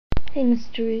Hey,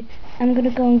 Mystery, I'm gonna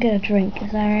go and get a drink.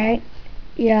 Is that alright?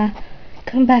 Yeah.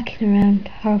 Come back in around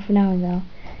half an hour though.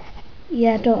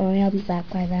 Yeah, don't worry, I'll be back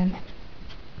by then.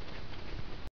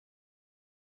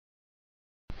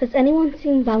 Has anyone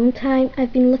seen Valentine?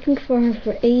 I've been looking for her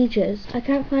for ages. I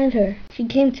can't find her. She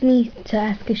came to me to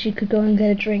ask if she could go and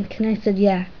get a drink, and I said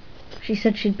yeah. She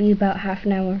said she'd be about half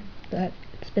an hour, but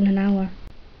it's been an hour.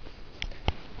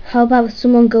 How about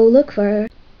someone go look for her?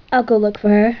 I'll go look for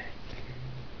her.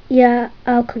 Yeah,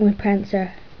 I'll come with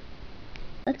Prancer.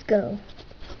 Let's go.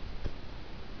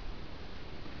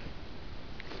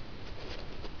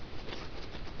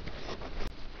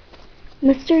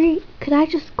 Mystery, could I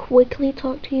just quickly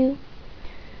talk to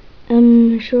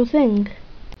you? Sure thing.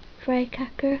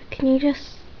 Firecracker, can you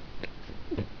just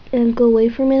go away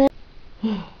for a minute?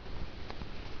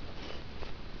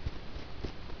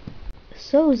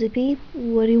 So, Zippy,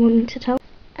 what do you want me to tell?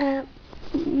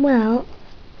 Well,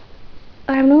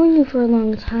 I've known you for a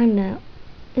long time now,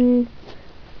 and,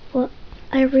 well,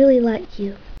 I really like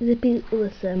you. Zippy,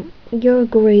 listen, you're a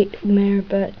great mayor,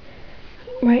 but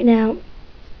right now,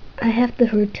 I have the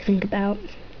herd to think about.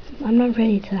 I'm not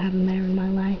ready to have a mayor in my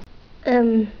life.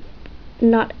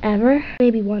 Not ever.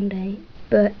 Maybe one day,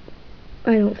 but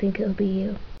I don't think it'll be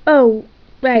you. Oh,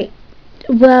 right.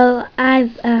 Well,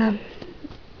 I've,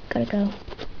 gotta go.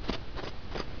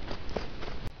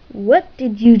 What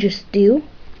did you just do?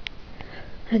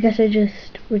 I guess I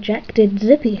just rejected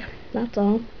Zippy. That's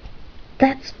all.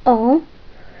 That's all?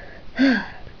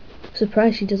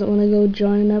 Surprised she doesn't want to go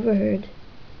join another herd.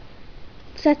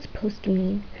 What's that supposed to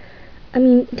mean? I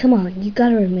mean, come on, you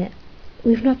gotta admit,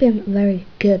 we've not been very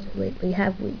good lately,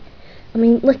 have we? I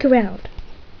mean, look around.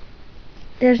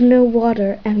 There's no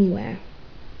water anywhere.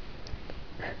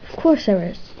 Of course there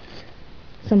is.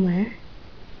 Somewhere.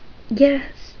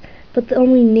 Yes, but the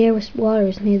only nearest water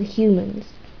is near the humans.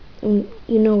 And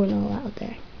you know we're not allowed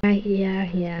there.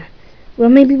 Yeah. Well,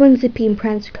 maybe when Zippy and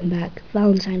Prancer come back,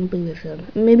 Valentine will be with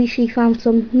them. Maybe she found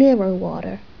some nearer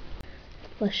water.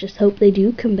 Let's just hope they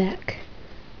do come back.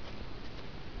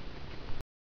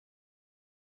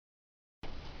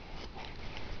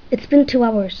 It's been 2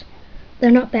 hours. They're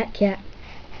not back yet.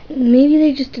 Maybe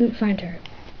they just didn't find her.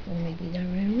 Or maybe they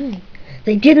ran away.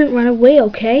 They didn't run away,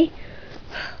 okay?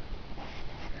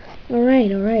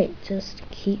 Alright. Just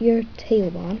keep your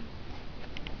tail on.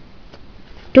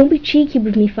 Don't be cheeky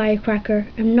with me, Firecracker.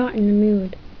 I'm not in the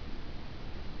mood.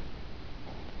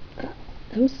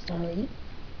 I'm sorry.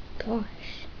 Gosh.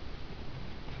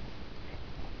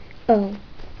 Oh,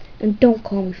 and don't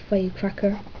call me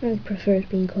Firecracker. I prefer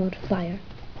being called Fire.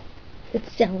 It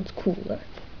sounds cooler.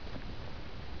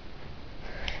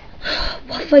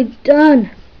 What have I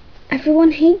done?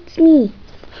 Everyone hates me.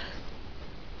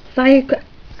 Fire.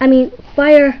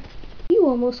 You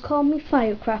almost called me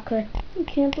Firecracker. I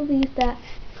can't believe that.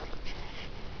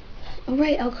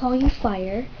 Alright, I'll call you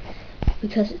Fire,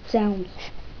 because it sounds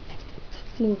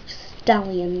more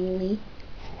stallion-y.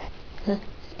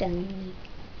 Stallion-y.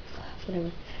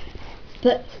 Whatever.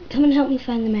 But come and help me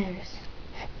find the mares.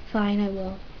 Fine, I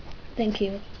will. Thank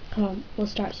you. Come on, we'll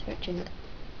start searching.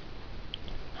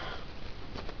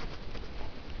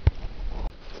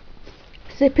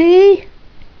 Zippy!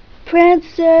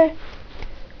 Prancer!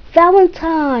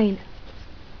 Valentine!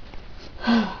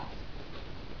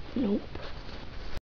 Nope.